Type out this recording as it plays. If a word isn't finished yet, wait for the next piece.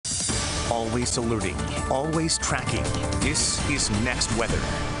Always alerting, always tracking. This is Next Weather.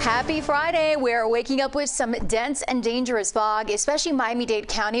 Happy Friday. We're waking up with some dense and dangerous fog, especially Miami-Dade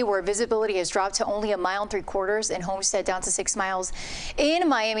County, where visibility has dropped to only 1.75 miles in Homestead, down to 6 miles in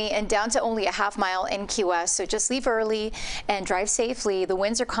Miami, and down to only a ½ mile in Key West. So just leave early and drive safely. The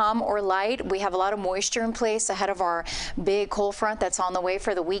winds are calm or light. We have a lot of moisture in place ahead of our big cold front that's on the way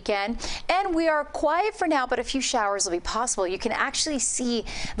for the weekend. And we are quiet for now, but a few showers will be possible. You can actually see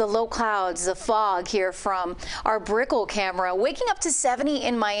the low clouds, the fog here from our Brickell camera. Waking up to 70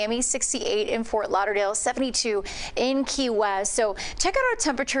 in Miami, 68 in Fort Lauderdale, 72 in Key West. So check out our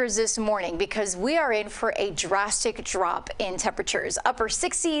temperatures this morning, because we are in for a drastic drop in temperatures. Upper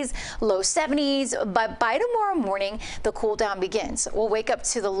 60s, low 70s, but by tomorrow morning, the cool down begins. We'll wake up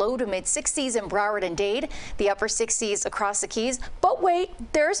to the low to mid 60s in Broward and Dade, the upper 60s across the Keys. But wait,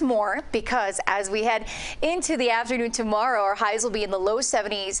 there's more, because as we head into the afternoon tomorrow, our highs will be in the low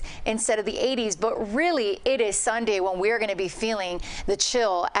 70s instead of the 80s. But really, it is Sunday when we're going to be feeling the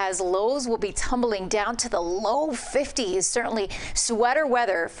chill, as lows will be tumbling down to the low 50s. Certainly sweater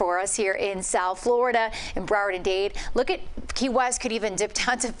weather for us here in South Florida, in Broward and Dade. Look at Key West, could even dip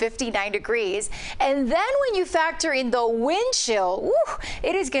down to 59 degrees. And then when you factor in the wind chill, woo,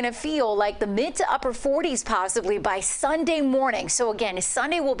 it is going to feel like the mid to upper 40s possibly by Sunday morning. So again,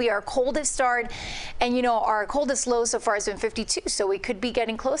 Sunday will be our coldest start, and you know, our coldest low so far has been 52, so we could be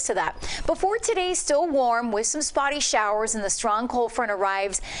getting close to that. Before today, still warm with some spotty showers, and the strong cold front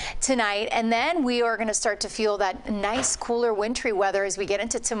arrives tonight. And then we are going to start to feel that nice, cooler, wintry weather as we get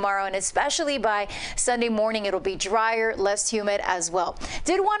into tomorrow, and especially by Sunday morning, it'll be drier, less humid as well.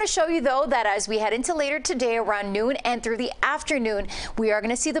 Did want to show you though that as we head into later today around noon and through the afternoon, we are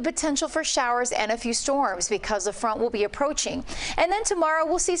going to see the potential for showers and a few storms, because the front will be approaching. And then tomorrow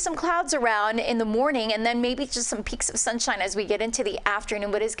we'll see some clouds around in the morning, and then maybe just some peaks of sunshine as we get into the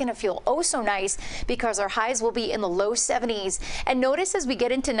afternoon. But it's going to feel oh so nice, because our highs will be in the low 70s. And notice as we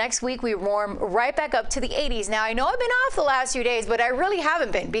get into next week, we warm right back up to the 80s. Now, I know I've been off the last few days, but I really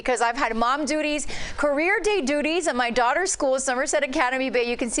haven't been, because I've had mom duties, career day duties, and my daughter's school, Somerset Academy Bay.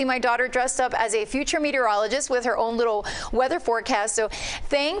 You can see my daughter dressed up as a future meteorologist with her own little weather forecast. So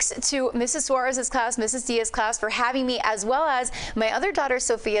thanks to Mrs. Suarez's class, Mrs. Diaz's class, for having me, as well as my other daughter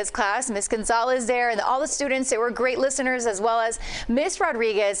Sophia's class, Miss Gonzalez there, and all the students. They were great listeners, as well as Miss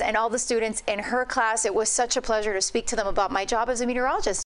Rodriguez and all the students in her class. It was such a pleasure to speak to them about my job as a meteorologist.